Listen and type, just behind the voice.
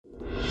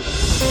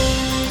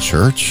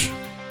Church?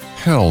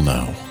 Hell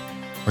no.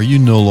 Are you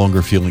no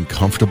longer feeling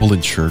comfortable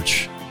in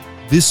church?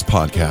 This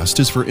podcast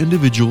is for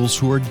individuals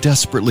who are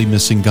desperately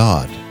missing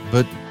God,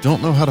 but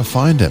don't know how to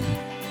find Him.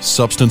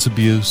 Substance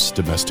abuse,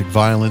 domestic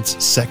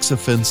violence, sex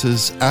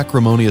offenses,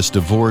 acrimonious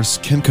divorce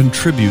can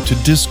contribute to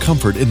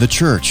discomfort in the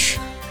church.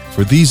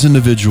 For these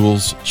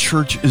individuals,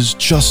 church is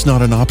just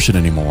not an option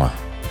anymore.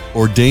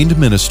 Ordained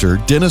minister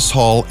Dennis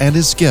Hall and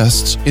his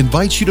guests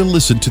invite you to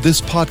listen to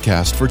this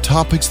podcast for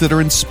topics that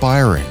are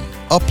inspiring,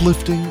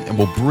 uplifting, and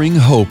will bring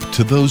hope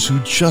to those who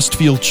just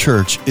feel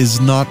church is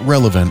not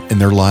relevant in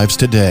their lives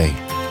today.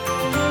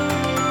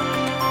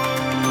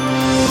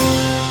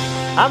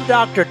 I'm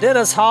Dr.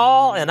 Dennis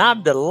Hall, and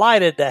I'm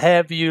delighted to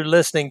have you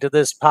listening to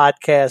this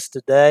podcast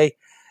today.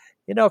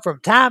 You know,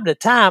 from time to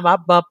time, I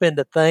bump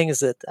into things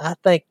that I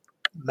think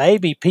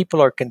maybe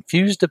people are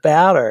confused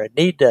about or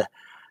need to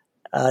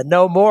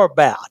know more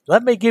about.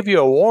 Let me give you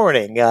a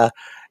warning. I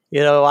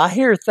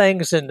hear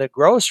things in the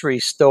grocery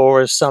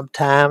stores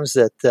sometimes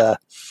that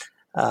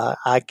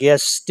I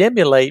guess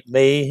stimulate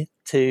me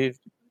to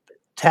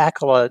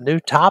tackle a new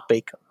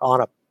topic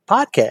on a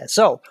podcast.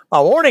 So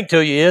my warning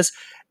to you is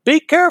be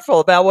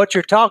careful about what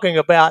you're talking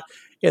about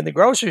in the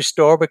grocery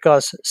store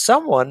because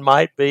someone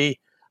might be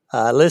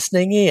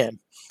listening in.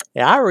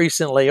 Now, I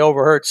recently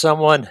overheard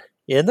someone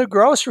in the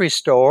grocery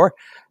store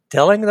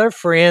telling their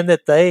friend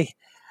that they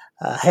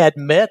had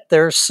met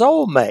their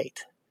soulmate.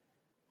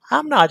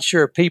 I'm not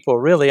sure people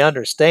really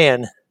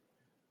understand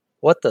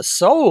what the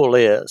soul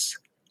is,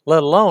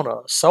 let alone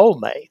a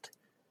soulmate.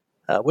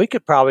 We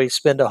could probably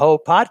spend a whole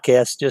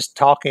podcast just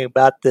talking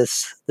about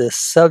this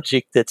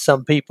subject that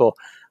some people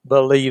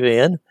believe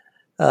in,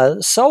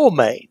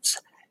 soulmates.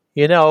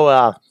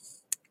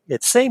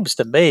 It seems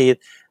to me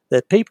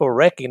that people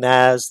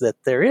recognize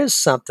that there is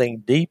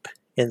something deep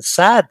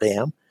inside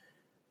them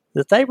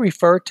that they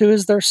refer to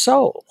as their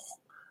soul.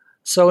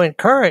 So in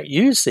current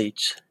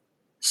usage,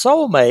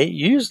 soulmate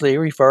usually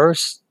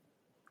refers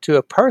to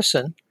a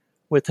person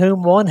with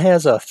whom one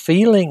has a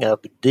feeling of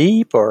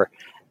deep or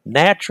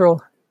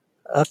natural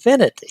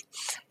affinity.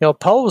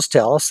 Polls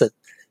tell us that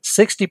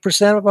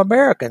 60% of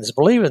Americans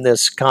believe in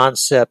this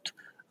concept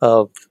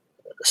of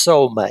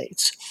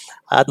soulmates.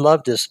 I'd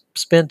love to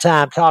spend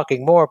time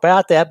talking more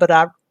about that,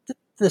 but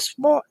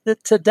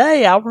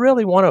today I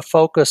really want to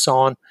focus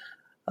on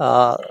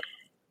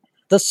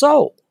the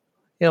soul.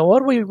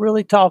 What are we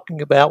really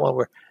talking about when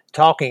we're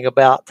talking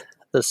about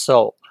the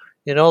soul?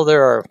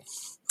 There are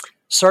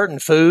certain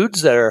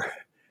foods that are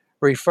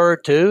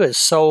referred to as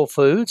soul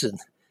foods, and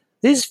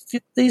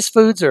these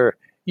foods are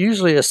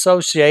usually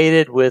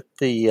associated with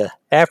the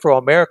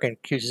Afro-American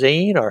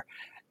cuisine or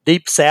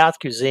Deep South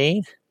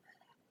cuisine.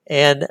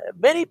 And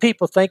many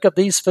people think of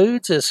these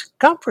foods as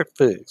comfort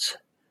foods.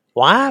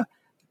 Why?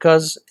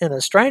 Because in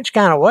a strange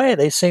kind of way,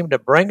 they seem to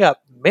bring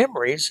up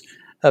memories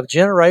of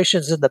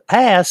generations in the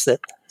past that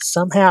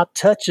somehow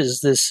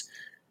touches this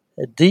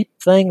deep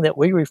thing that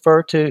we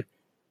refer to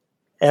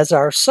as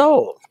our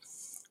soul.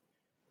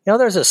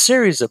 There's a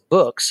series of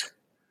books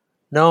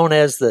known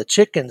as the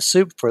Chicken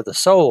Soup for the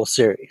Soul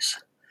series.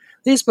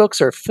 These books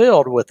are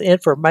filled with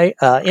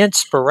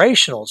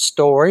inspirational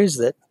stories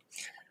that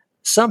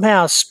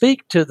somehow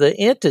speak to the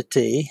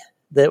entity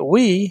that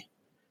we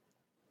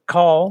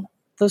call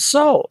the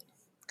soul.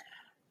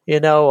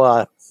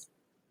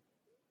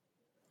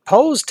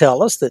 Polls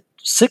tell us that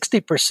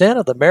 60%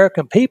 of the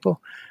American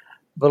people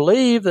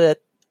believe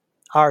that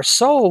our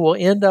soul will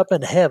end up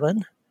in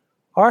heaven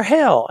or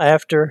hell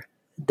after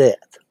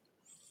death.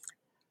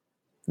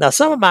 Now,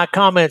 some of my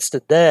comments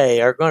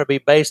today are going to be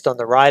based on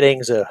the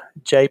writings of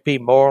J.P.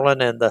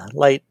 Moreland and the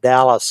late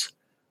Dallas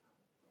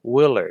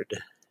Willard,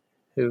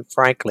 who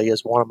frankly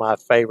is one of my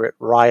favorite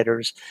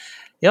writers.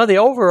 The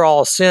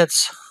overall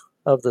sense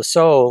of the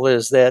soul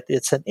is that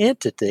it's an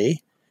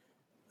entity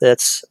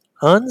that's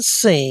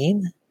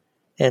unseen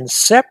and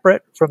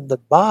separate from the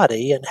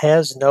body and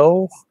has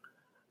no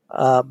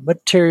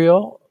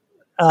material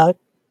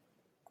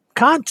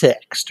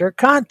context or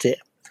content.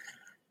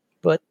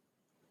 But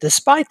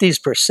despite these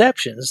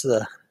perceptions,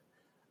 the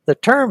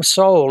term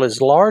soul is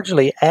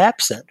largely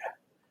absent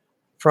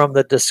from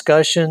the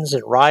discussions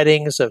and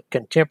writings of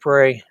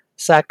contemporary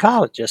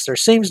psychologists. There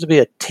seems to be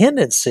a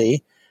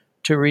tendency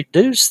to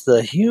reduce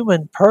the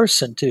human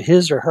person to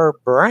his or her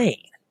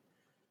brain.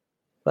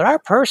 But our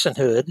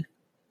personhood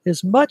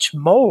is much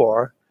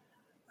more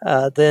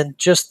than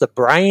just the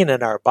brain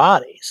in our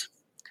bodies.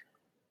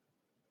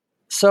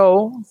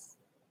 So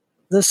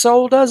the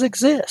soul does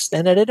exist,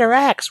 and it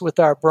interacts with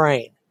our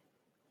brain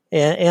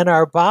and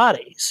our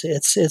bodies.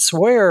 It's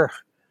where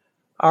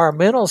our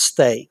mental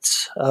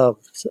states of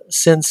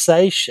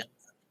sensation,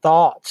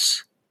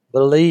 thoughts,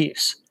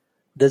 beliefs,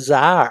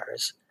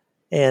 desires,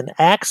 and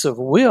acts of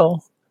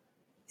will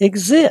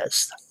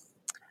exist.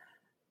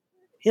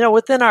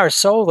 Within our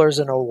soul, there's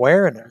an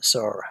awareness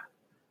or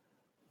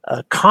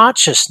a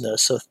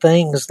consciousness of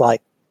things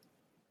like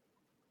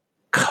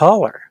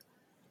color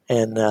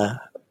and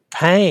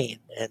pain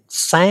and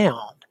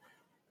sound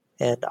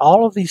and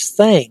all of these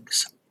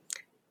things.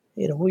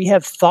 We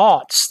have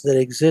thoughts that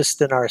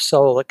exist in our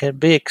soul that can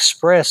be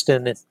expressed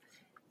in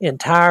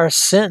entire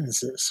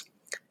sentences.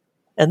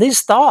 And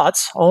these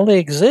thoughts only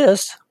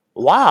exist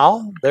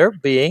while they're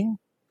being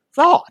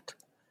thought.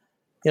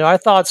 Our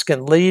thoughts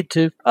can lead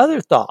to other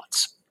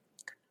thoughts.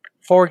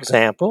 For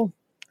example,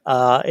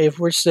 if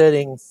we're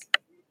sitting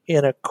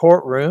in a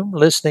courtroom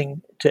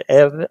listening to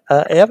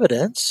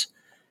evidence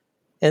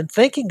and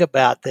thinking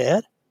about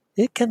that,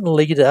 it can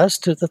lead us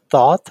to the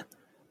thought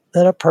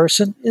that a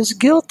person is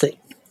guilty.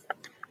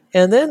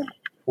 And then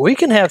we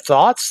can have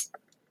thoughts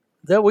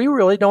that we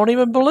really don't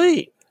even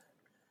believe.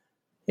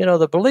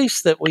 The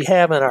beliefs that we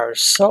have in our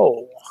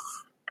soul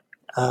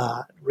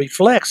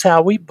reflects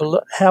how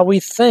we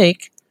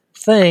think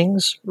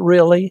things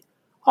really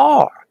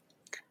are.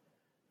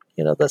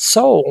 The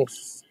soul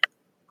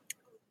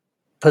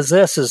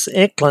possesses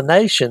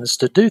inclinations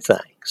to do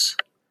things,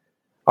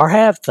 or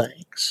have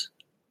things,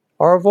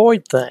 or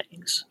avoid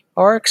things,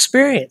 or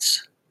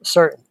experience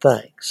certain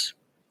things.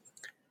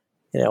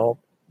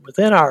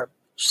 Within our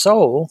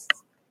soul,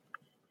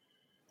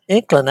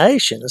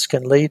 inclinations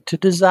can lead to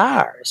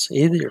desires,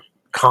 either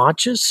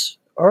conscious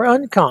or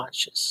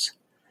unconscious.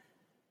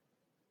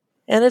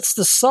 And it's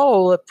the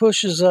soul that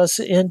pushes us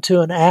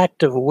into an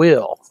act of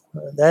will.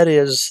 That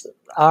is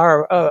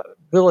our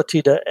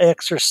ability to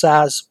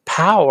exercise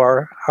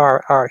power,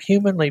 our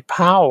humanly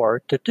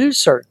power to do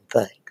certain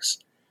things.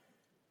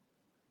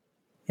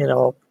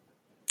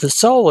 The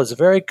soul is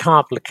very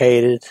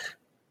complicated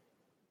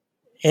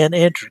and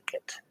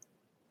intricate,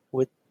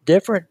 with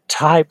different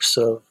types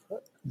of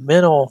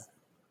mental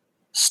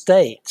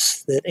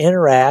states that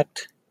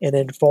interact and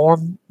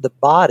inform the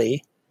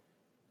body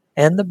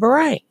and the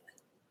brain.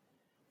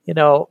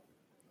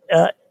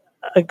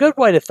 A good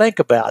way to think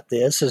about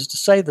this is to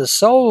say the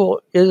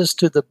soul is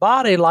to the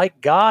body like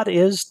God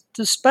is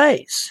to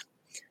space.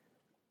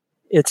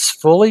 It's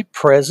fully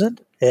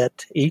present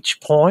at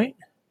each point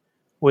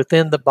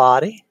within the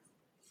body,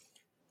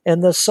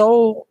 and the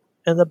soul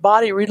and the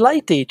body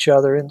relate to each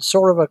other in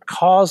sort of a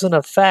cause and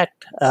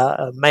effect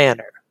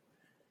manner.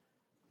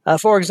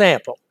 For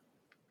example,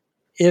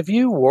 if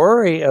you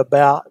worry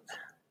about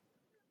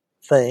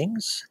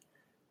things,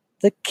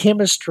 the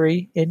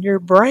chemistry in your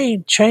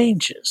brain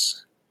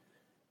changes.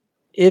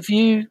 If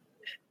you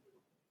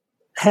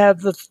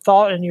have the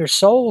thought in your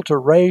soul to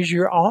raise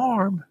your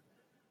arm,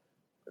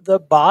 the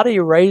body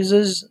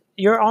raises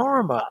your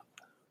arm up.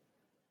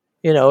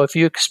 If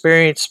you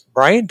experience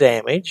brain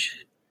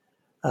damage,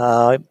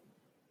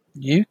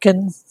 you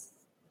can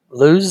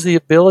lose the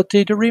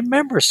ability to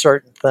remember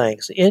certain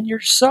things in your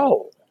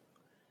soul.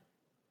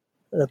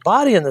 The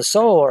body and the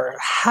soul are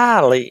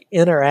highly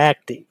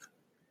interactive.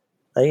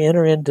 They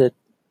enter into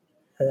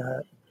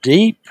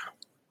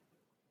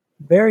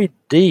very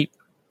deep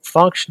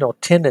functional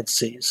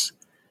tendencies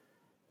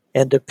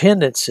and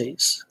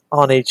dependencies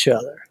on each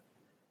other.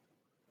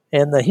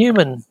 And the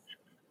human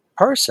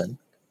person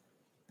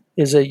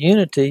is a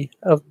unity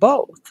of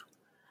both.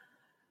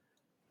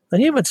 The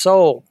human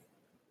soul,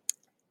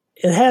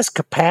 it has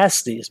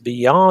capacities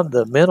beyond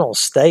the mental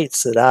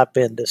states that I've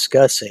been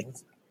discussing.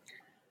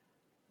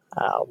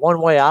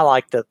 One way I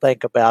like to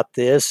think about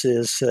this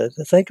is to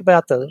think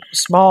about the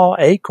small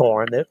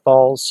acorn that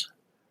falls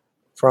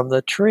from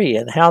the tree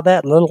and how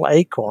that little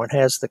acorn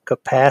has the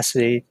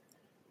capacity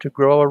to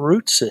grow a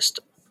root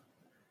system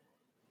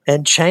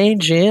and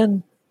change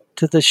into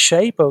the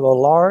shape of a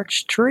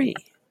large tree.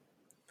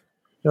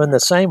 In the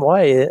same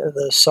way,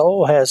 the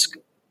soul has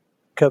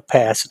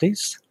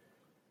capacities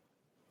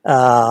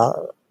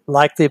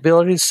like the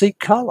ability to see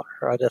color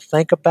or to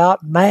think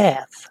about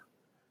math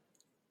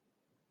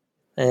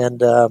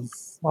and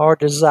or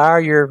desire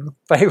your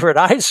favorite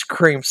ice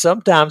cream,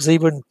 sometimes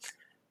even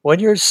when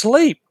you're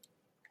asleep.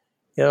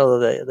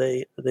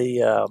 The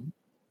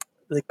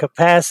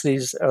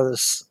capacities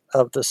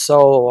of the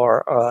soul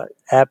are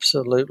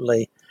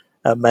absolutely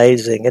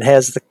amazing. It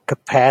has the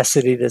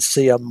capacity to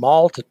see a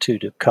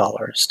multitude of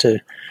colors, to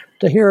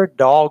hear a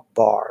dog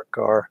bark,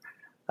 or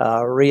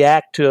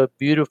react to a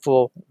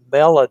beautiful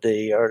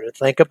melody, or to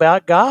think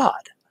about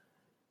God,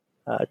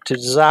 to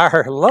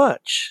desire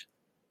lunch,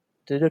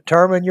 to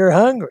determine you're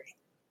hungry,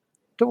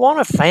 to want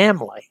a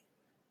family,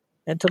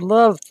 and to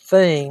love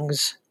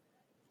things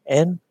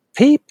and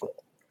people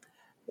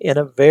in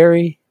a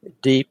very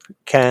deep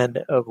kind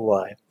of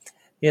way.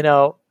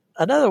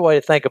 Another way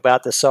to think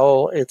about the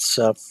soul, it's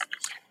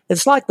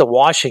like the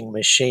washing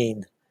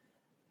machine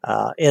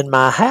in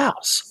my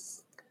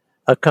house.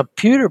 A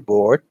computer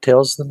board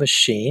tells the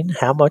machine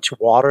how much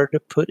water to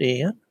put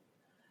in,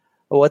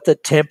 what the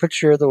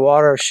temperature of the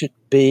water should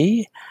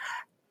be,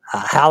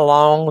 how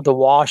long the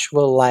wash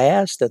will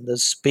last, and the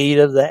speed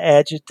of the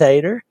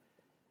agitator.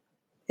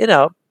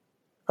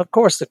 Of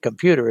course, the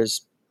computer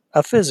is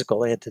a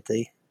physical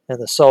entity,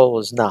 and the soul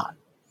is not.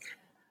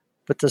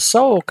 But the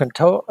soul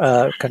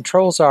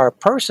controls our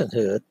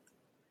personhood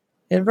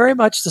in very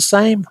much the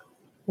same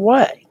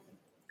way.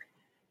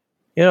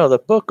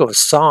 The book of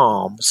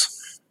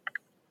Psalms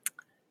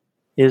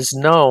is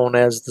known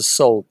as the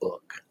soul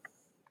book.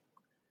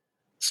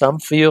 Some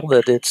feel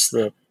that it's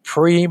the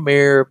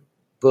premier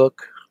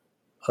book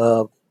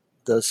of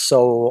the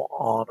soul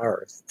on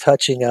earth,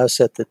 touching us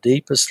at the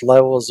deepest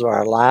levels of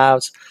our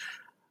lives,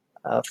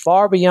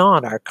 far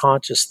beyond our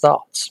conscious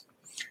thoughts.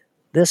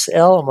 This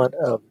element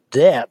of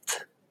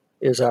depth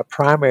is our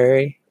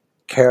primary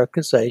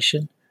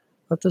characterization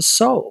of the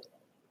soul.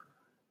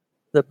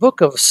 The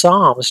book of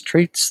Psalms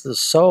treats the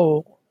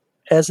soul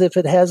as if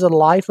it has a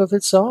life of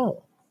its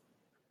own.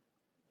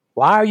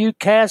 Why are you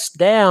cast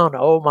down,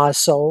 O my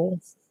soul?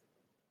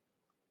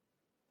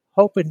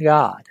 Hope in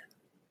God.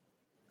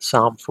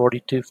 Psalm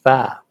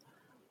 42:5.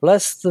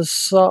 Bless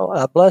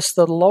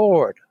the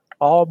Lord,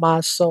 all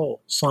my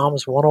soul.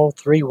 Psalms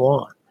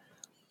 103:1.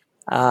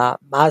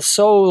 My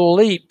soul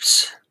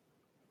leaps.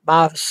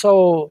 My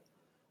soul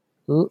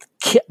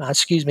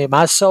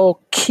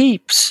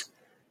keeps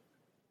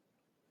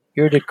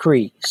your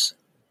decrees.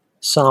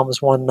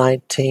 Psalms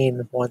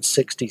 119,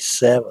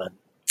 167.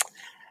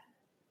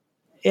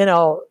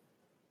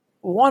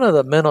 One of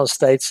the mental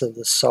states of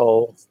the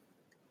soul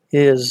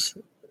is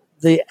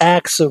the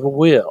acts of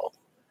will.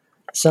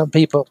 Some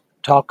people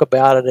talk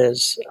about it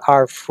as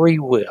our free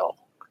will.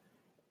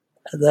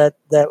 That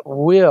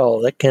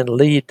will that can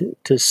lead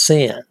to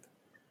sin.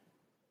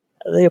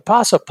 The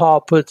Apostle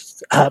Paul put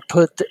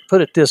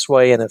it this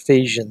way in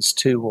Ephesians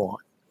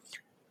 2:1.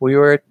 We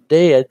were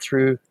dead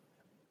through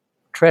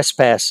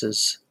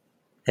trespasses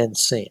and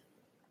sin.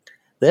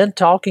 Then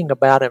talking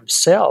about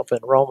himself in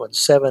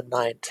Romans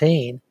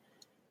 7:19,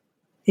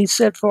 he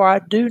said, "For I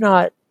do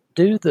not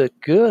do the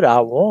good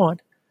I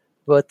want,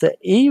 but the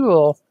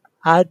evil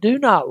I do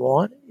not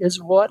want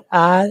is what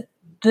I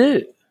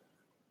do."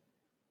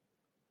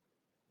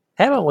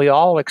 Haven't we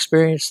all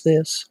experienced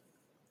this?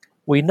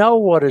 We know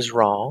what is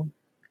wrong,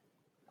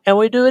 and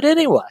we do it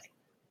anyway.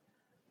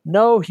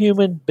 No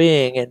human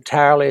being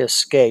entirely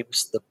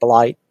escapes the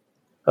blight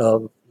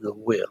of the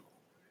will.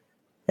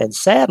 And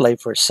sadly,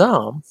 for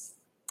some,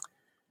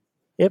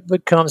 it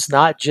becomes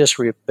not just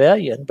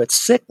rebellion, but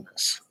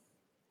sickness.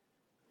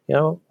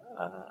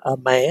 A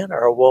man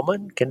or a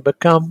woman can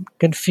become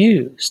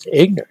confused,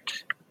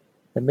 ignorant,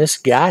 and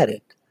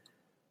misguided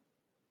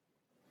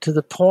to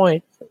the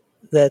point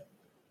that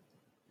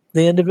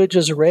the individual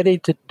is ready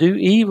to do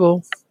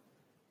evil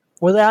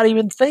without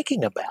even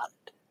thinking about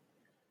it.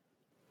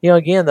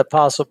 Again, the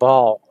Apostle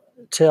Paul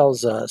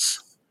tells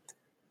us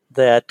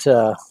that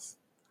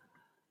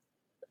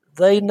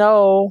they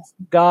know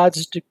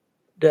God's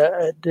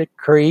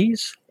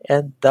decrees,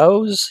 and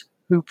those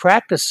who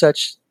practice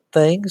such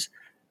things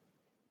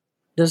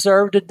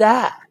deserve to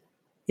die.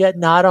 Yet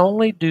not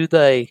only do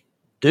they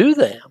do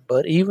them,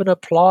 but even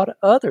applaud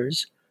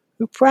others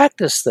who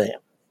practice them.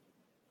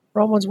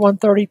 Romans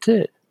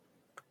 1:32.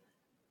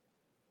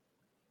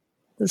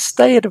 The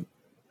state of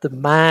the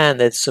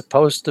mind that's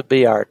supposed to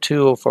be our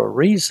tool for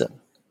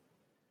reason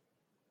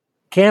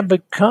can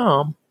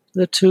become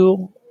the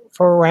tool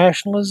for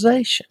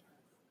rationalization.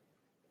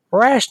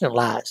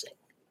 Rationalizing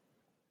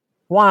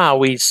why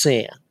we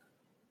sin.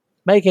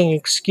 Making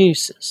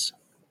excuses.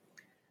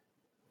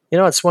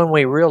 It's when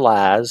we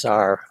realize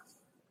our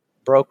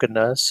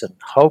brokenness and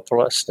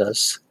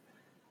hopelessness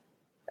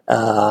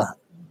that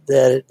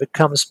it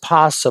becomes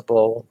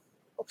possible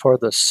for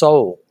the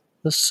soul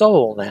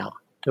now,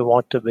 to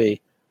want to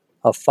be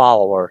a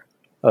follower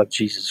of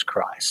Jesus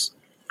Christ.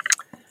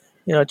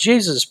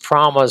 Jesus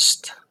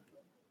promised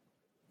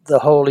the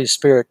Holy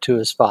Spirit to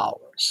his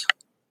followers.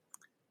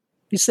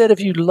 He said,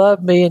 "If you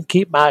love me and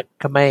keep my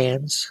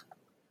commands,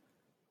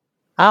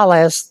 I'll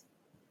ask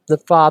the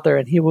Father,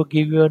 and he will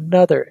give you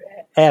another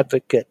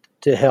advocate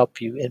to help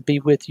you and be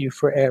with you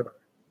forever,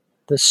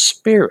 the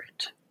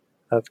Spirit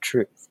of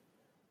truth."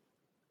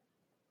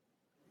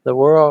 The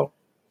world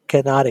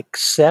cannot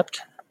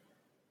accept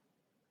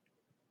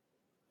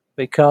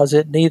because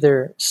it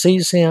neither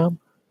sees him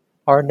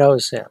or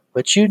knows him.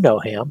 But you know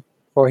him,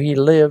 for he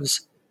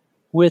lives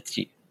with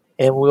you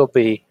and will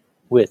be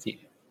with you.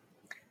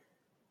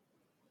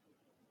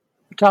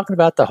 We're talking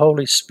about the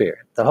Holy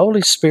Spirit. The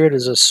Holy Spirit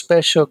is a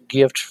special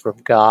gift from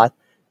God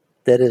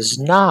that is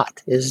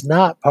not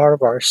part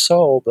of our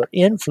soul, but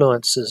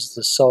influences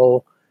the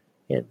soul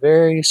in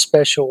very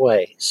special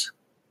ways,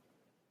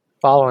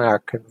 following our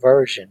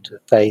conversion to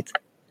faith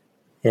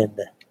in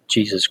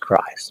Jesus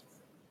Christ.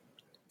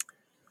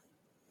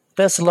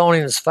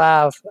 Thessalonians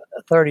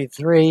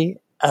 5:33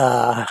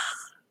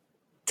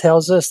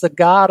 tells us the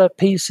God of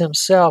peace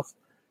himself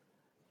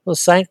will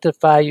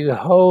sanctify you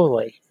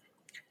wholly,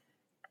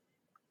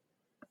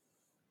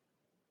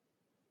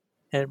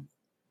 and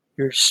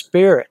your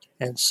spirit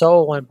and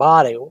soul and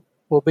body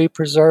will be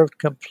preserved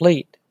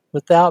complete,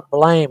 without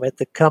blame, at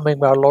the coming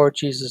of our Lord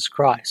Jesus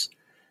Christ.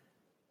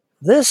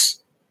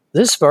 This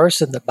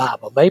verse in the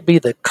Bible may be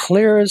the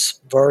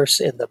clearest verse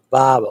in the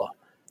Bible,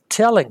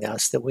 telling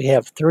us that we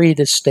have three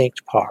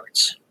distinct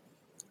parts: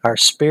 our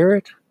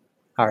spirit,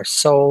 our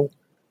soul,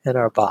 and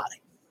our body.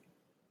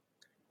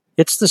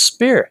 It's the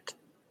spirit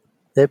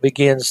that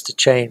begins to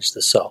change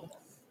the soul.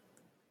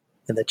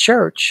 In the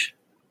church,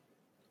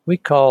 we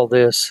call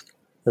this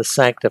the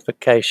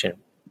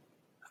sanctification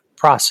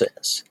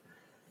process.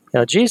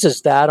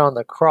 Jesus died on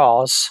the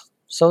cross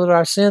so that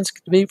our sins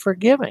could be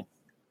forgiven.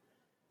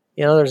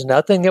 There's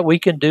nothing that we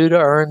can do to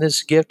earn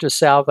this gift of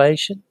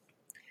salvation.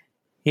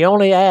 He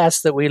only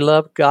asks that we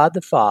love God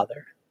the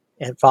Father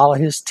and follow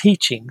His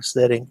teachings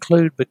that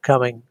include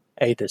becoming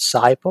a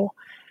disciple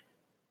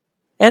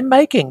and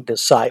making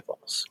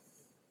disciples.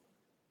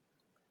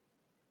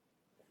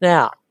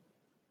 Now,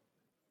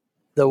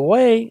 the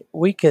way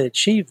we can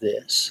achieve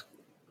this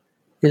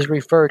is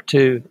referred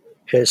to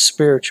as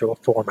spiritual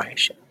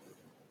formation.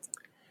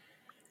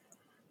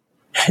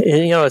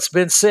 It's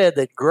been said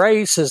that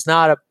grace is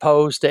not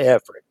opposed to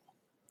effort.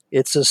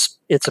 It's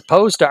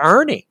opposed to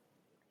earning.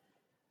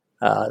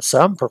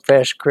 Some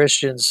professed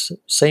Christians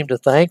seem to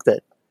think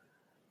that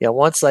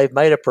once they've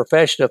made a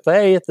profession of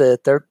faith,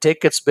 that their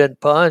ticket's been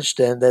punched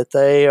and that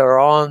they are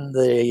on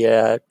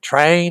the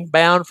train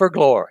bound for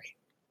glory.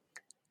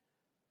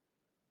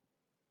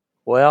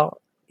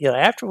 Well,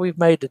 after we've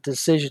made the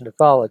decision to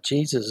follow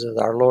Jesus as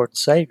our Lord and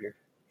Savior,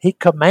 He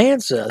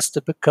commands us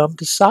to become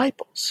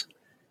disciples.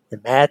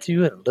 In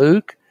Matthew and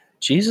Luke,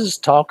 Jesus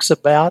talks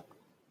about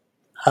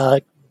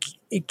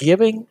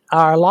giving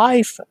our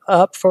life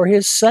up for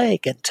His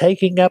sake and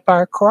taking up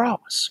our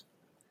cross.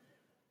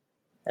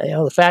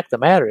 The fact of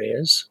the matter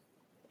is,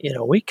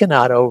 we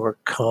cannot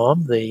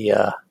overcome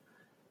the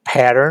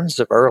patterns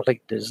of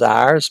earthly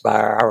desires by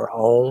our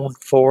own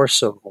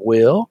force of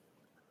will.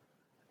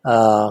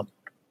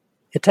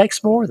 It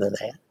takes more than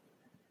that.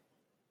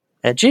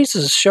 And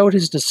Jesus showed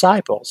His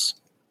disciples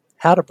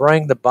how to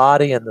bring the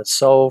body and the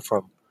soul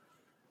from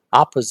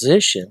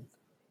opposition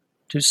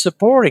to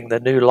supporting the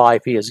new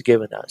life He has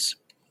given us.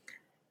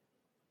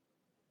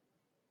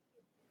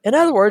 In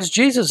other words,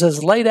 Jesus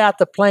has laid out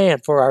the plan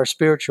for our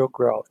spiritual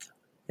growth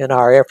in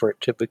our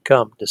effort to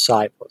become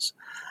disciples.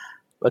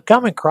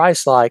 Becoming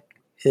Christ-like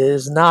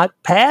is not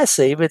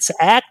passive, it's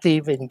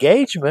active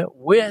engagement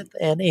with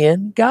and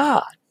in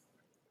God.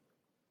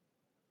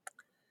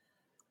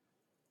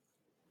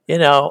 In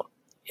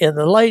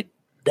the late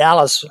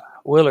Dallas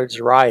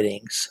Willard's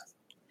writings,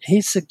 he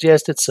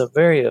suggested some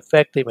very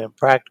effective and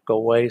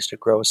practical ways to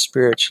grow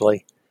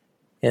spiritually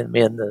and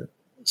mend the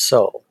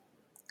soul.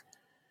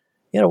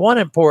 One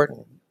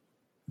important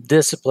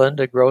discipline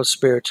to grow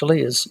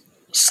spiritually is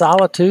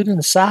solitude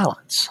and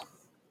silence.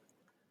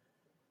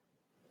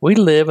 We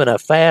live in a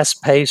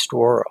fast-paced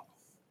world,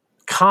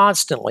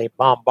 constantly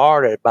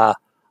bombarded by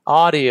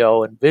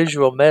audio and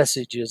visual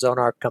messages on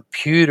our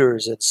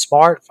computers and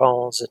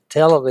smartphones and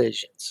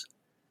televisions.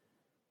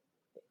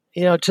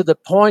 To the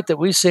point that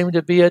we seem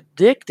to be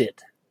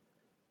addicted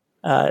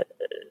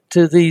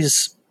to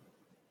these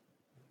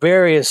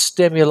various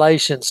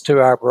stimulations to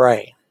our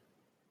brain.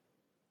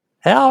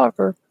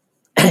 However,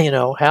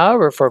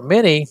 for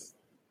many,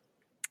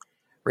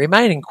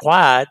 remaining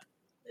quiet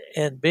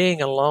and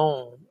being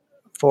alone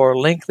for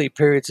lengthy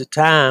periods of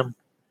time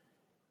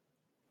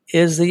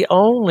is the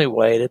only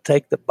way to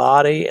take the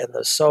body and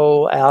the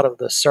soul out of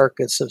the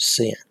circuits of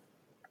sin.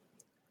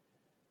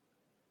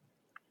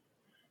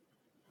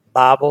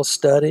 Bible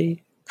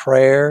study,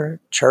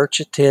 prayer, church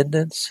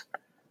attendance,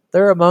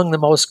 they're among the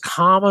most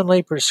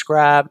commonly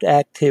prescribed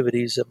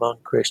activities among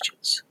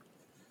Christians.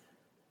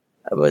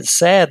 But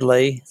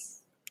sadly,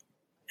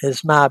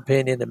 it's my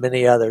opinion and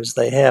many others,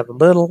 they have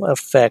little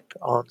effect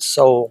on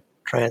soul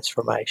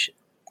transformation.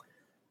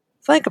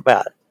 Think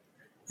about it.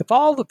 If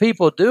all the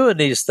people doing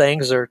these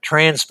things are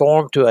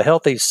transformed to a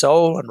healthy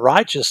soul and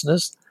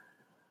righteousness,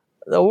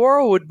 the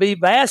world would be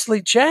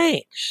vastly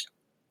changed.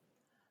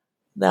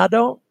 Now,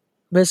 don't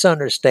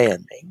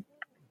misunderstand me.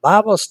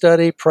 Bible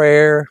study,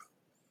 prayer,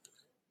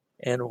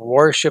 and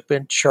worship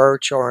in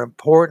church are an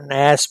important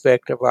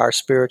aspect of our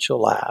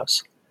spiritual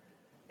lives.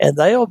 And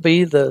they'll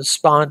be the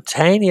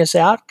spontaneous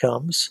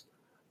outcomes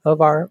of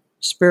our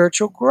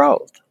spiritual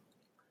growth.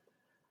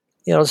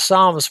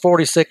 Psalms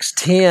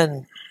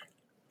 46:10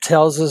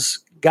 tells us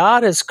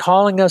God is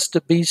calling us to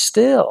be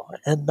still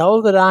and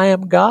know that I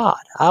am God.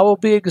 I will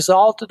be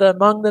exalted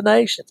among the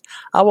nations.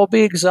 I will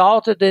be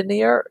exalted in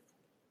the earth.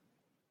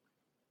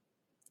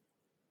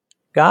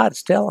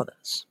 God's telling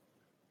us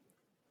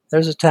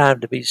there's a time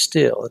to be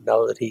still and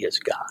know that He is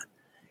God.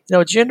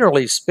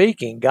 Generally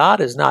speaking,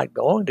 God is not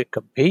going to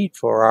compete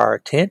for our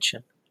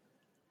attention.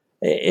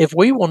 If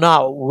we will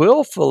not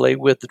willfully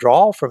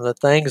withdraw from the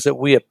things that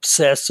we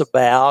obsess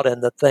about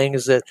and the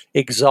things that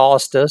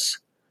exhaust us,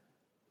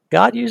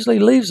 God usually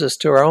leaves us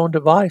to our own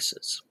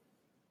devices.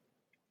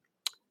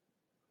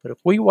 But if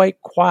we wait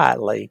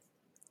quietly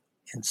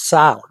in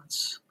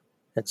silence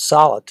and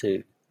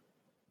solitude,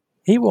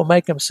 He will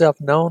make Himself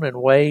known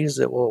in ways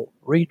that will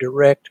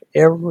redirect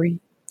every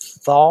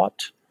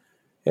thought,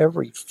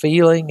 every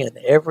feeling, and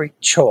every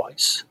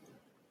choice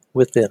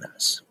within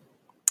us.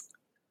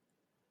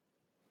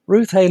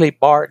 Ruth Haley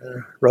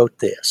Barton wrote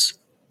this: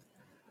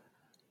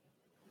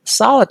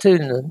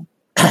 solitude and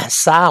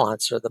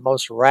silence are the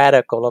most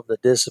radical of the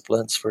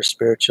disciplines for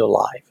spiritual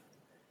life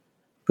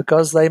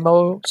because they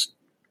most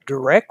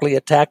directly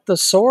attack the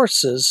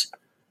sources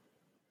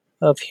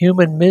of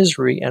human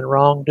misery and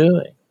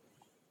wrongdoing.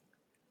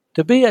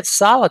 To be at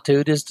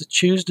solitude is to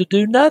choose to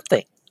do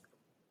nothing.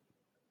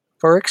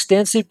 for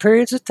extensive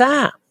periods of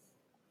time.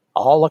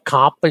 All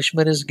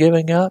accomplishment is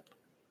giving up,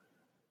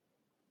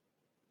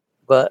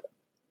 but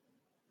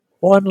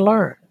one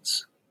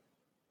learns.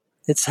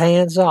 It's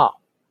hands off.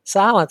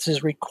 Silence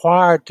is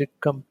required to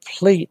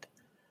complete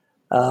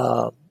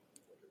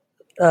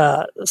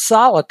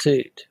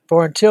solitude,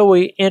 for until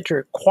we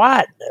enter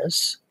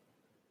quietness,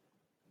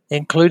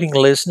 including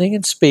listening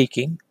and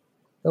speaking,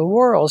 the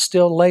world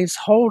still lays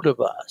hold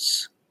of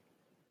us.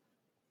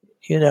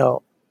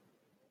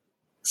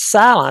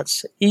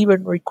 Silence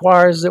even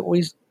requires that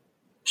we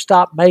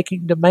stop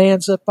making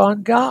demands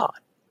upon God.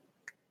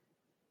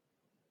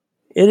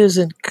 It is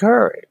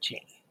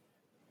encouraging.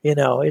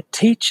 It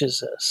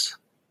teaches us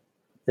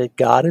that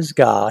God is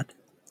God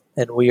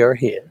and we are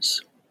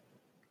His.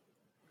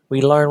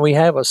 We learn we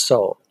have a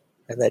soul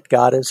and that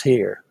God is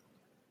here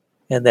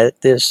and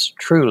that this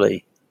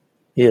truly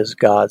is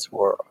God's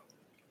world.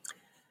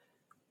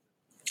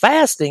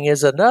 Fasting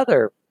is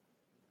another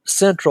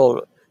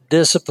central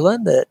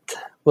discipline that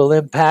will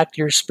impact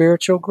your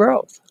spiritual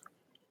growth.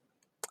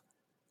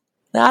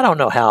 Now, I don't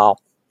know how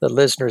the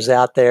listeners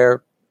out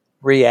there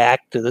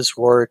react to this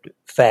word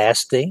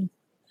fasting,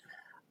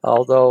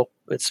 although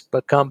it's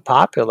become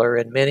popular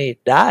in many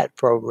diet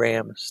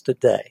programs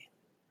today.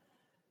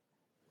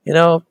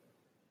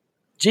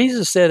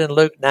 Jesus said in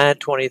Luke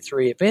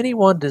 9:23, if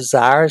anyone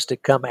desires to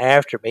come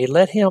after me,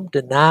 let him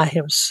deny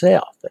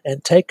himself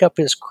and take up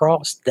his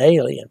cross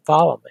daily and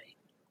follow me.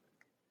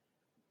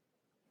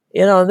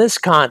 In this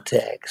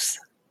context,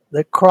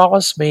 the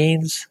cross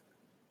means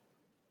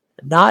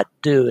not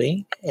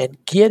doing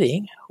and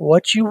getting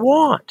what you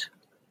want.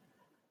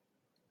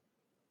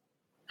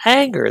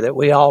 Anger that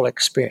we all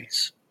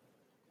experience.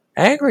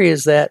 Anger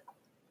is that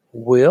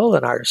will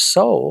in our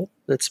soul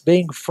that's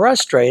being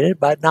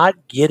frustrated by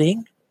not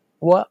getting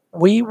what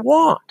we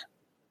want.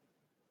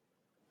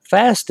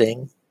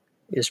 Fasting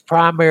is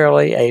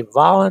primarily a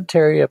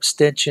voluntary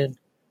abstention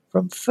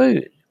from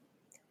food,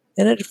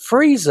 and it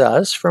frees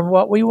us from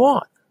what we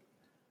want.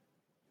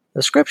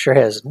 The Scripture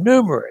has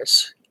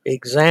numerous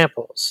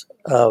examples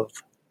of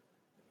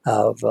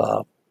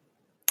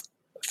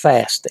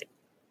fasting,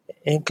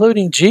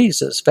 including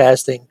Jesus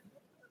fasting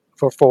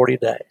for 40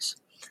 days.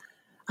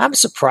 I'm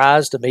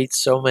surprised to meet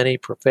so many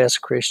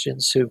professed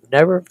Christians who've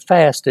never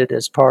fasted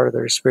as part of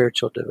their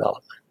spiritual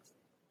development.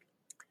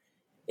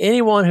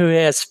 Anyone who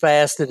has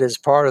fasted as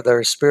part of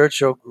their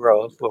spiritual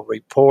growth will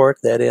report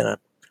that in an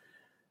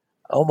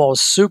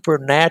almost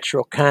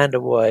supernatural kind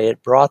of way,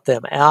 it brought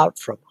them out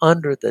from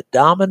under the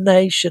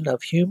domination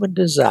of human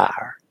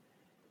desire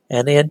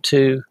and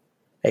into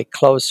a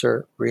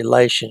closer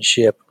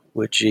relationship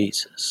with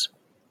Jesus.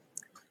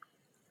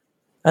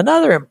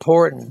 Another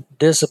important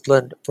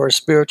discipline for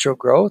spiritual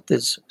growth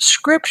is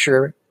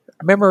Scripture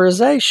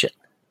memorization.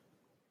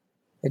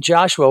 In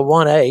Joshua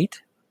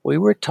 1:8, we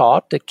were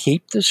taught to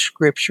keep the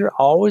Scripture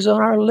always on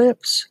our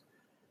lips.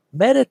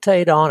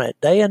 Meditate on it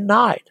day and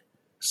night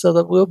so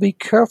that we'll be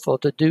careful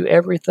to do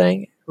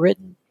everything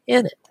written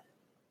in it.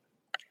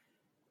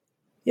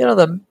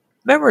 The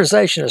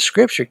memorization of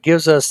Scripture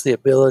gives us the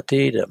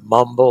ability to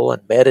mumble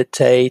and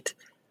meditate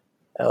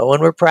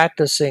when we're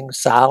practicing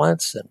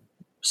silence and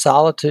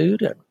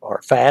solitude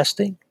or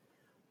fasting.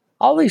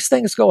 All these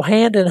things go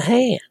hand in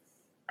hand.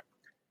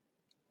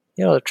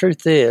 The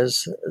truth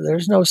is,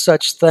 there's no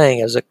such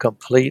thing as a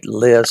complete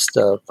list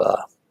of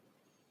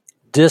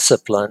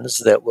disciplines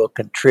that will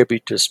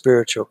contribute to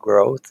spiritual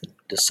growth and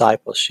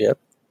discipleship.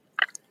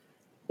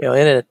 In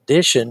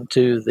addition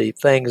to the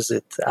things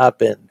that I've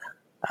been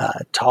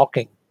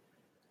talking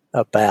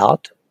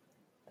about,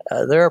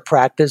 there are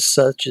practices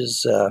such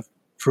as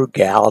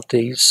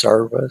frugality,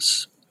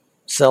 service,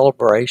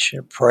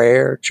 celebration,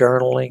 prayer,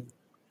 journaling,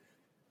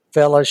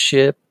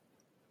 fellowship,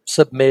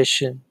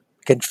 submission,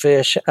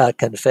 confession,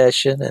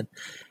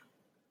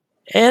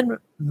 and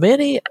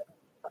many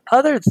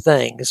other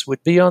things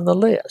would be on the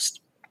list.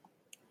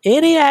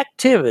 Any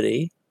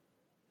activity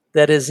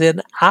that is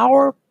in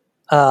our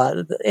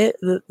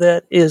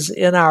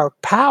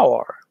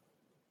power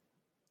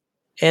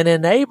and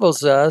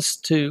enables us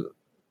to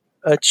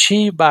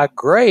achieve by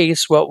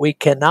grace what we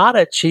cannot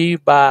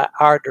achieve by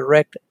our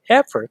direct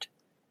effort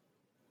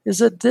is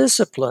a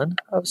discipline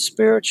of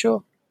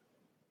spiritual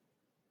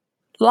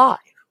life.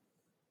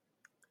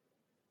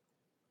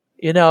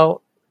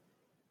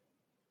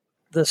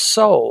 The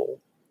soul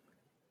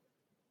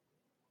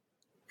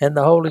and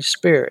the Holy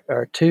Spirit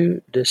are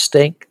two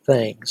distinct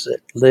things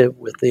that live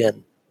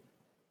within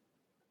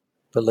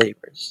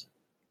believers.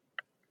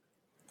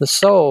 The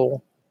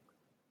soul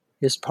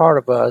is part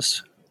of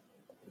us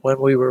when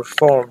we were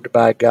formed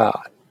by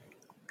God.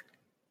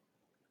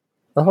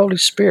 The Holy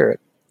Spirit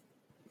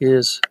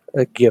is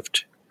a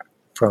gift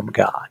from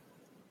God.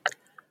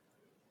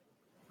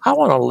 I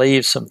want to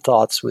leave some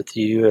thoughts with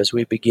you as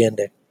we begin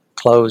to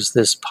close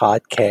this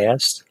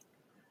podcast.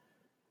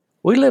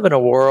 We live in a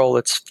world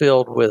that's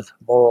filled with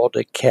moral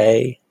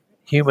decay,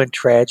 human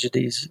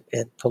tragedies,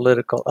 and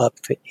political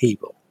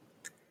upheaval.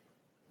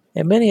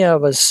 And many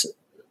of us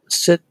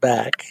sit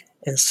back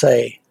and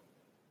say,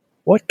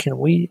 what can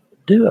we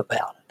do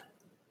about it?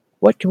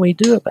 What can we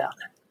do about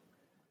it?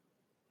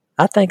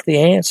 I think the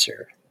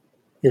answer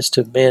is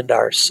to mend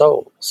our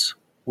souls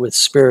with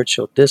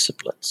spiritual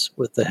disciplines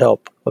with the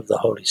help of the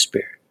Holy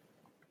Spirit.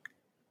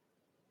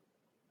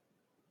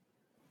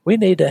 We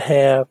need to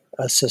have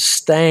a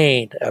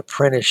sustained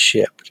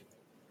apprenticeship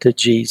to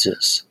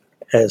Jesus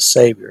as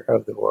Savior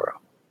of the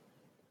world,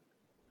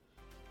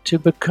 to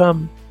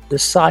become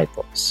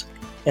disciples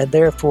and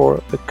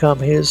therefore become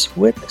His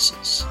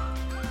witnesses.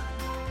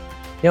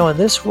 In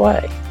this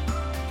way,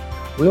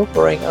 we'll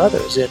bring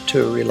others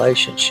into a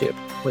relationship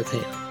with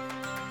Him.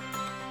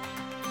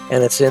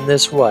 And it's in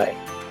this way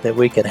that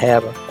we can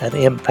have an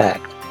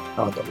impact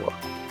on the world.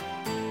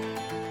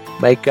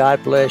 May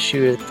God bless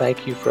you, and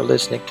thank you for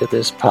listening to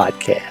this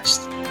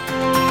podcast.